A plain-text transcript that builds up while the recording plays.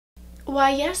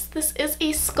Why yes, this is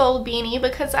a skull beanie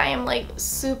because I am like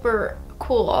super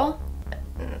cool.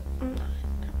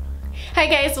 Hi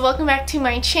guys, welcome back to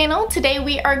my channel. Today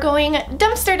we are going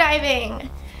dumpster diving.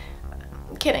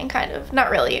 Kidding, kind of,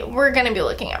 not really. We're gonna be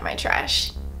looking at my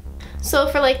trash. So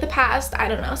for like the past, I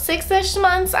don't know, 6-ish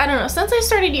months, I don't know, since I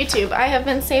started YouTube, I have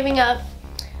been saving up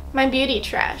my beauty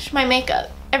trash, my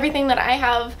makeup, everything that I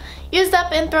have used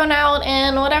up and thrown out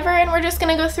and whatever, and we're just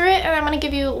gonna go through it and I'm gonna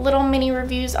give you little mini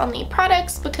reviews on the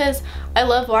products because I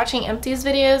love watching Empties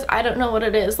videos. I don't know what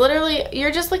it is. Literally,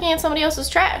 you're just looking at somebody else's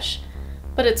trash,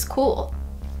 but it's cool.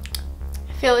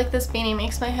 I feel like this beanie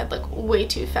makes my head look way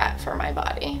too fat for my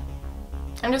body.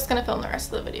 I'm just gonna film the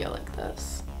rest of the video like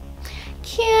this.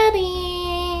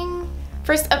 Kidding!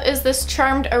 First up is this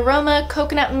Charmed Aroma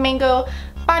Coconut Mango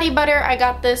Body Butter. I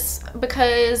got this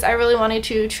because I really wanted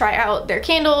to try out their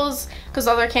candles because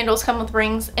all their candles come with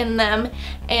rings in them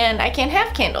and I can't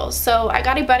have candles, so I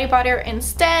got a body butter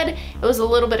instead. It was a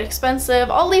little bit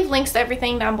expensive. I'll leave links to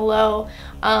everything down below,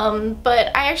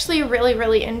 but I actually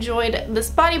really enjoyed this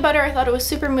body butter. I thought it was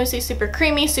super moussey, super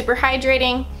creamy, super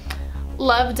hydrating.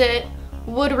 Loved it.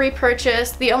 Would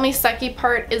repurchase. The only sucky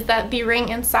part is that the ring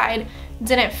inside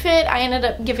didn't fit. I ended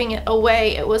up giving it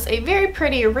away. It was a very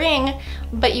pretty ring,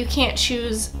 but you can't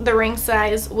choose the ring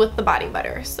size with the body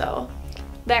butter, so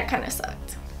that kind of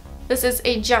sucked. This is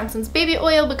a Johnson's baby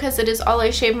oil because it is all I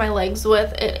shave my legs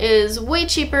with. It is way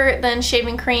cheaper than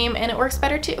shaving cream and it works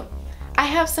better too. I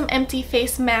have some empty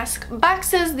face mask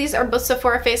boxes. These are both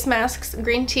Sephora face masks,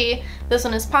 green tea. This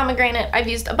one is pomegranate. I've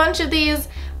used a bunch of these,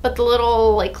 but the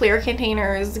little like clear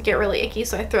containers get really icky,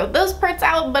 so I throw those parts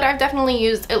out, but I've definitely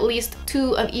used at least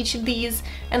 2 of each of these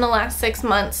in the last 6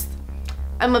 months.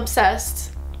 I'm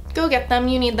obsessed. Go get them.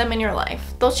 You need them in your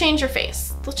life. They'll change your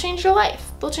face. They'll change your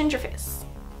life. They'll change your face.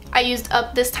 I used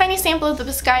up this tiny sample of the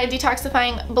Biscaya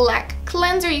Detoxifying Black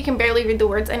Cleanser. You can barely read the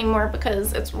words anymore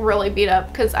because it's really beat up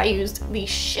because I used the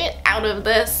shit out of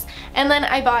this. And then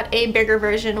I bought a bigger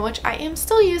version, which I am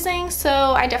still using, so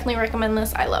I definitely recommend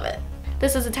this. I love it.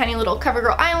 This is a tiny little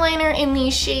CoverGirl eyeliner in the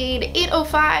shade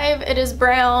 805. It is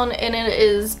brown and it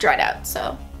is dried out,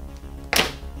 so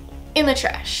in the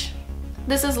trash.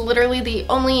 This is literally the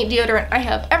only deodorant I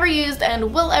have ever used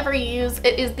and will ever use.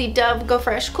 It is the Dove Go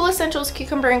Fresh Cool Essentials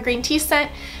Cucumber and Green Tea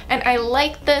scent, and I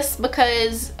like this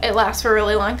because it lasts for a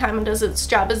really long time and does its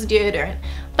job as a deodorant.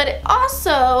 But it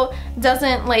also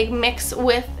doesn't like mix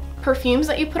with perfumes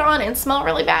that you put on and smell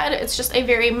really bad. It's just a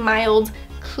very mild,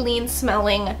 clean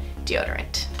smelling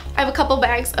deodorant. I have a couple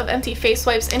bags of empty face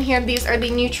wipes in here. These are the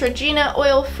Neutrogena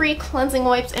Oil-Free Cleansing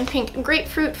Wipes in Pink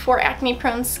Grapefruit for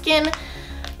acne-prone skin.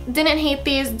 Didn't hate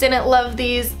these, didn't love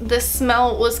these. The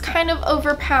smell was kind of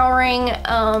overpowering,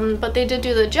 but they did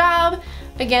do the job.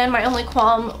 Again, my only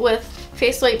qualm with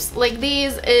face wipes like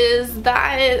these is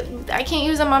that I can't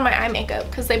use them on my eye makeup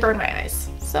because they burn my eyes.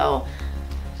 So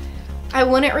I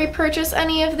wouldn't repurchase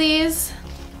any of these.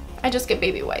 I just get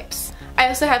baby wipes. I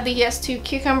also have the Yes2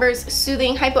 Cucumbers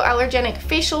Soothing Hypoallergenic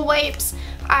Facial Wipes.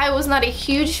 I was not a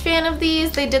huge fan of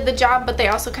these. They did the job, but they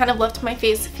also kind of left my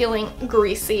face feeling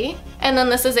greasy. And then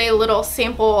this is a little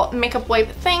sample makeup wipe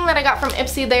thing that I got from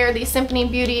Ipsy. They are the Symphony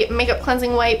Beauty Makeup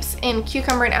Cleansing Wipes in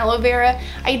Cucumber and Aloe Vera.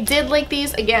 I did like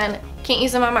these. Again, can't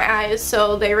use them on my eyes,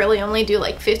 so they really only do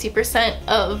like 50%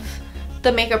 of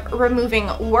the makeup removing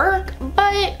work,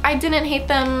 but I didn't hate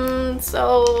them,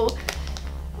 so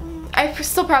I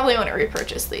still probably want to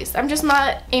repurchase these. I'm just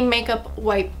not a makeup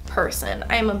wipe person.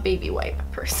 I am a baby wipe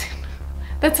person.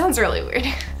 That sounds really weird.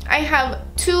 I have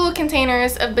 2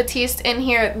 containers of Batiste in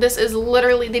here. This is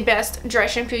literally the best dry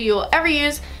shampoo you will ever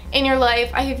use in your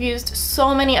life. I have used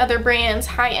so many other brands,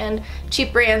 high-end,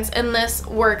 cheap brands, and this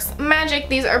works magic.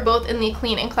 These are both in the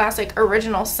Clean and Classic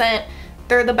Original scent.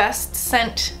 They're the best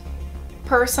scent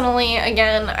personally.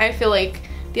 Again, I feel like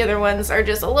the other ones are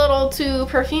just a little too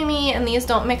perfumey, and these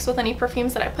don't mix with any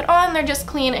perfumes that I put on. They're just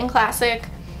clean and classic.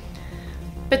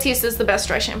 Batiste is the best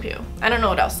dry shampoo. I don't know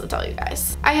what else to tell you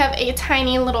guys. I have a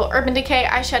tiny little Urban Decay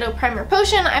eyeshadow primer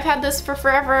potion. I've had this for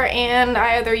forever and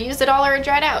I either used it all or it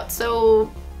dried out,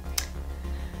 so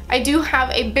I do have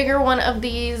a bigger one of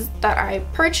these that I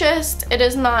purchased. It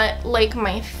is not like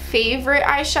my favorite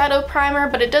eyeshadow primer,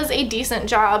 but it does a decent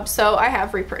job, so I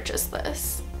have repurchased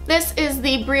this. This is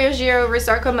the Briogeo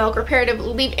Rosarco Milk Reparative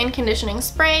Leave-In Conditioning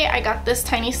Spray. I got this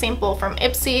tiny sample from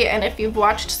Ipsy, and if you've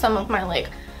watched some of my like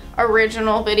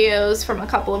original videos from a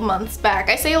couple of months back,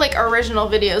 I say like original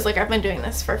videos like I've been doing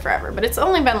this for forever, but it's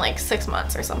only been like 6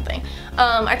 months or something.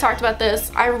 I talked about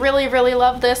this. I really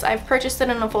love this. I've purchased it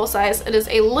in a full size. It is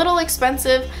a little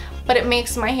expensive, but it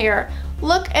makes my hair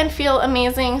look and feel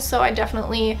amazing, so I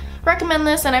definitely recommend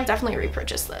this, and I've definitely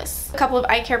repurchased this. A couple of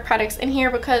eye care products in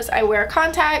here because I wear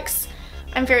contacts.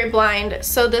 I'm very blind,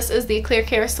 so this is the Clear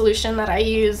Care solution that I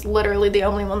use, literally the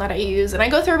only one that I use, and I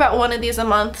go through about one of these a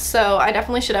month, so I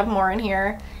definitely should have more in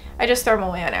here. I just throw them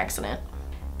away on accident.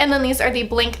 And then these are the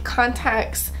Blink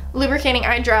Contacts Lubricating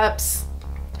Eye Drops.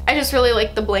 I just really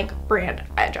like the Blink brand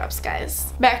eye drops,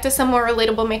 guys. Back to some more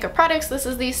relatable makeup products. This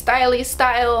is the Styly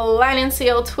Style Line and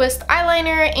Seal Twist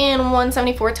Eyeliner in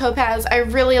 174 Topaz. I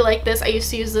really like this. I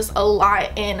used to use this a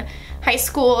lot in high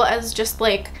school as just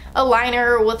like a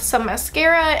liner with some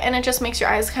mascara, and it just makes your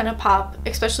eyes kind of pop,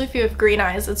 especially if you have green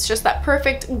eyes. It's just that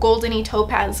perfect goldeny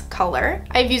topaz color.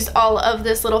 I've used all of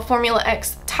this little Formula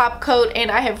X top coat,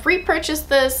 and I have repurchased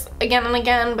this again and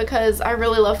again because I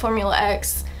really love Formula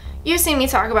X. You've seen me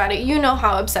talk about it, you know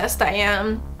how obsessed I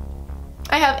am.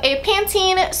 I have a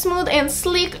Pantene Smooth and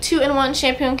Sleek 2-in-1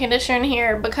 shampoo and conditioner in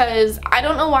here because I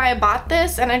don't know why I bought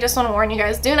this, and I just want to warn you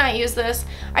guys, do not use this.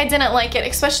 I didn't like it,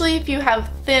 especially if you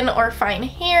have thin or fine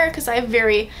hair, because I have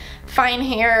very fine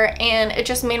hair and it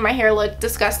just made my hair look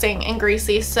disgusting and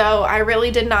greasy, so I really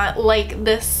did not like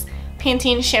this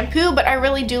Pantene shampoo, but I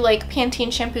really do like Pantene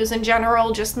shampoos in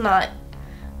general, just not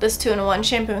this 2-in-1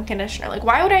 shampoo and conditioner. Like,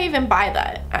 why would I even buy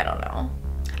that? I don't know.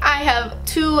 I have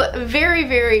two very,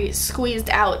 very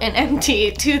squeezed out and empty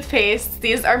toothpastes.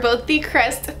 These are both the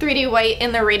Crest 3D White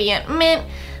in the Radiant Mint.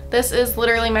 This is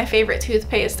literally my favorite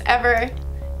toothpaste ever.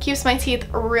 Keeps my teeth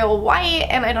real white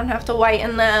and I don't have to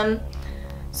whiten them.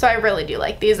 So I really do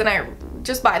like these, and I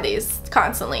just buy these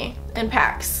constantly in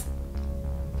packs.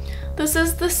 This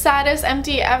is the saddest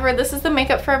empty ever. This is the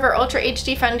Makeup Forever Ultra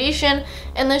HD Foundation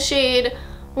in the shade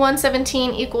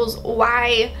 117 equals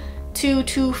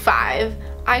Y225.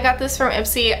 I got this from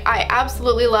Ipsy. I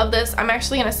absolutely love this. I'm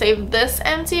actually going to save this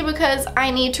empty because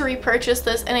I need to repurchase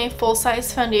this in a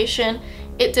full-size foundation.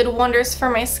 It did wonders for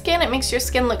my skin. It makes your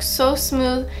skin look so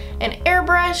smooth and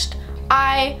airbrushed.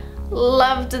 I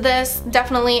loved this.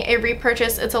 Definitely a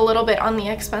repurchase. It's a little bit on the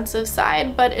expensive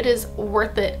side, but it is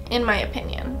worth it in my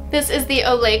opinion. This is the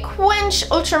Olay Quench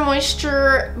Ultra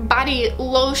Moisture Body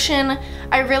Lotion.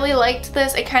 I really liked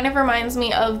this. It kind of reminds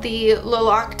me of the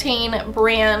L'Occitane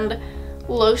brand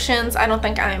lotions. I don't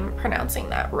think I'm pronouncing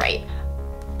that right,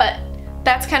 but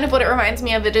that's kind of what it reminds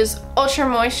me of. It is ultra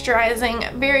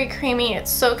moisturizing, very creamy. It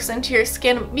soaks into your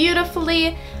skin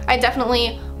beautifully. I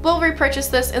definitely will repurchase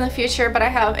this in the future, but I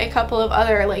have a couple of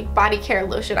other like body care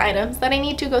lotion items that I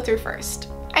need to go through first.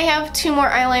 I have two more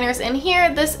eyeliners in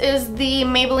here. This is the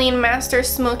Maybelline Master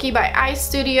Smoky by Eye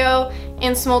Studio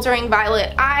in Smoldering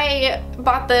Violet. I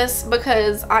bought this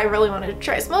because I really wanted to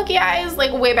try smoky eyes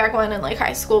like way back when in like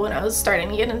high school when I was starting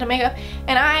to get into makeup,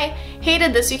 and I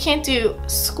hated this. You can't do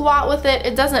squat with it.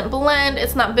 It doesn't blend.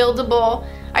 It's not buildable.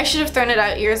 I should have thrown it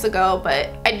out years ago, but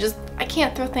I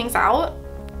can't throw things out.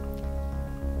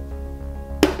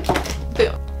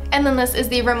 Boom. And then this is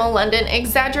the Rimmel London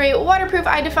Exaggerate Waterproof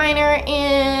Eye Definer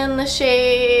in the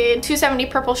shade 270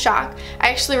 Purple Shock. I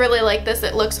actually really like this.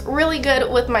 It looks really good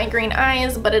with my green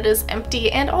eyes, but it is empty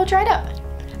and all dried up.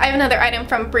 I have another item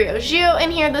from Briogeo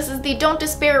in here. This is the Don't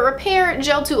Despair Repair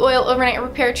Gel to Oil Overnight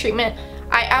Repair Treatment.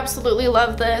 I absolutely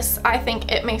love this. I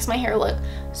think it makes my hair look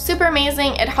super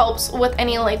amazing. It helps with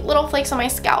any like little flakes on my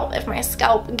scalp if my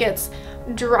scalp gets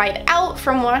dried out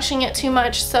from washing it too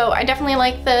much. So I definitely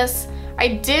like this. I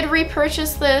did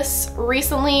repurchase this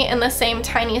recently in the same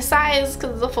tiny size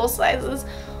because the full size is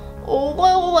a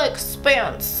little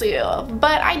expensive,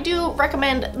 but I do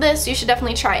recommend this. You should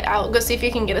definitely try it out. Go see if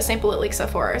you can get a sample at like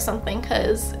Sephora or something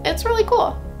because it's really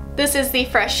cool. This is the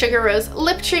Fresh Sugar Rose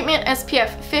Lip Treatment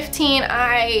SPF 15.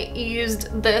 I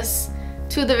used this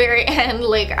to the very end.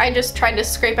 Like, I just tried to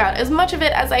scrape out as much of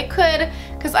it as I could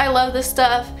because I love this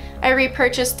stuff. I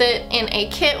repurchased it in a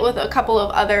kit with a couple of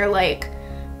other like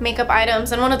makeup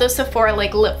items and one of those Sephora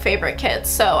like lip favorite kits.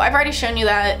 So I've already shown you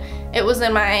that. It was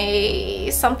in my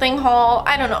something haul.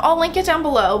 I don't know. I'll link it down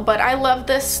below, but I love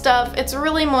this stuff. It's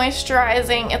really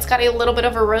moisturizing. It's got a little bit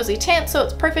of a rosy tint, so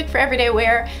it's perfect for everyday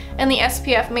wear, and the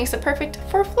SPF makes it perfect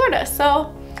for Florida,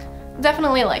 so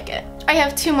definitely like it. I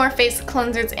have two more face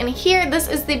cleansers in here. This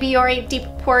is the Biore Deep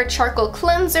Pore Charcoal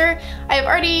Cleanser. I have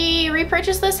already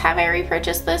repurchased this. Have I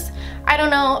repurchased this? I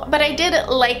don't know, but I did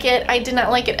like it. I did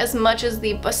not like it as much as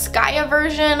the Biscaya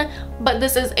version, but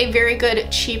this is a very good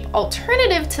cheap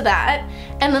alternative to that.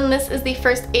 And then this is the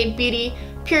First Aid Beauty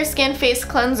Pure Skin Face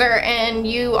Cleanser, and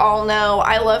you all know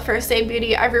I love First Aid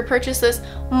Beauty. I've repurchased this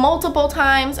multiple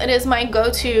times. It is my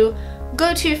go-to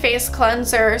face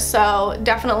cleanser, so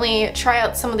definitely try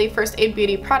out some of the First Aid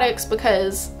Beauty products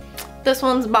because This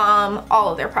one's bomb. All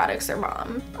of their products are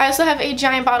bomb. I also have a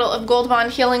giant bottle of Gold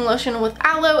Bond Healing Lotion with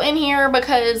aloe in here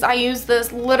because I use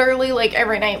this literally like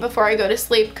every night before I go to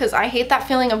sleep because I hate that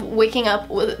feeling of waking up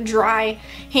with dry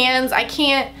hands. I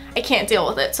can't deal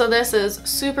with it. So this is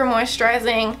super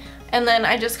moisturizing. And then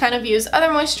I just kind of use other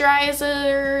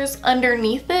moisturizers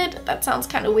underneath it. That sounds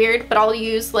kind of weird, but I'll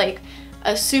use like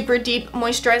a super deep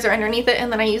moisturizer underneath it,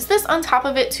 and then I use this on top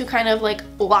of it to kind of like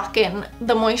lock in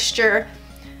the moisture.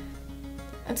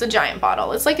 It's a giant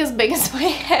bottle. It's like as big as my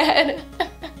head.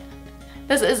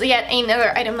 This is yet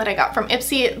another item that I got from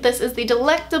Ipsy. This is the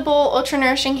Delectable Ultra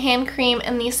Nourishing Hand Cream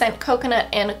in the scent Coconut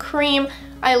and Cream.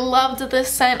 I loved this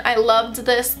scent. I loved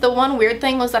this. The one weird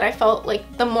thing was that I felt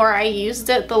like the more I used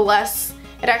it, the less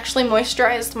it actually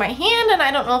moisturized my hand, and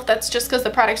I don't know if that's just because the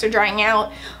products are drying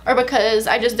out or because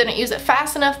I just didn't use it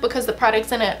fast enough because the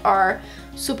products in it are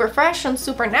super fresh and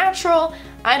super natural.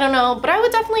 I don't know, but I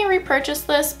would definitely repurchase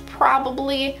this,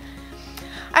 probably.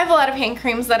 I have a lot of hand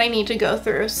creams that I need to go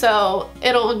through, so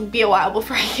it'll be a while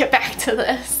before I get back to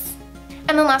this.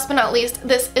 And then last but not least,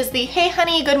 this is the Hey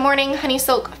Honey Good Morning Honey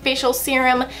Silk Facial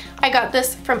Serum. I got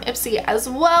this from Ipsy as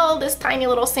well, this tiny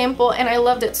little sample, and I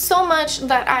loved it so much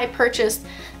that I purchased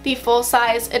the full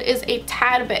size. It is a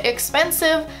tad bit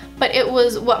expensive, but it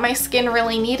was what my skin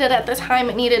really needed at the time.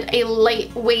 It needed a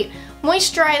lightweight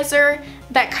moisturizer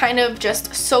that kind of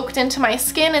just soaked into my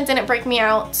skin and didn't break me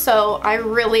out, so I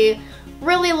really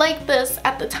liked this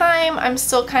at the time. I'm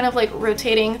still kind of like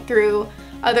rotating through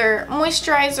other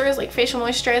moisturizers, like facial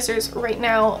moisturizers right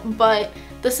now, but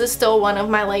this is still one of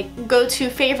my like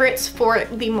go-to favorites for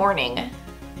the morning.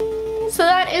 So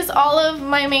that is all of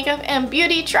my makeup and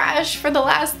beauty trash for the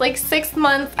last like 6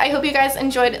 months. I hope you guys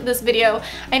enjoyed this video.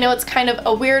 I know it's kind of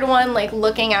a weird one, like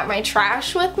looking at my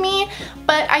trash with me,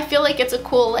 but I feel like it's a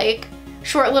cool like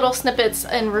short little snippets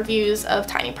and reviews of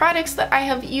tiny products that I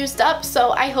have used up.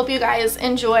 So I hope you guys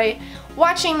enjoy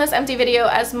watching this empty video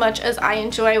as much as I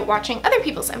enjoy watching other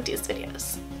people's empties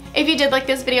videos. If you did like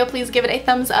this video, please give it a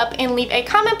thumbs up and leave a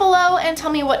comment below and tell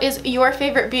me what is your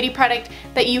favorite beauty product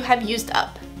that you have used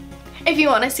up. If you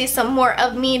want to see some more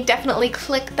of me, definitely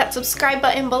click that subscribe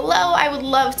button below. I would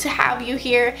love to have you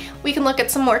here. We can look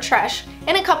at some more trash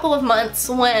in a couple of months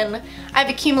when I've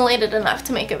accumulated enough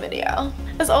to make a video.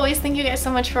 As always, thank you guys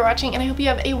so much for watching, and I hope you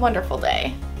have a wonderful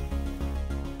day.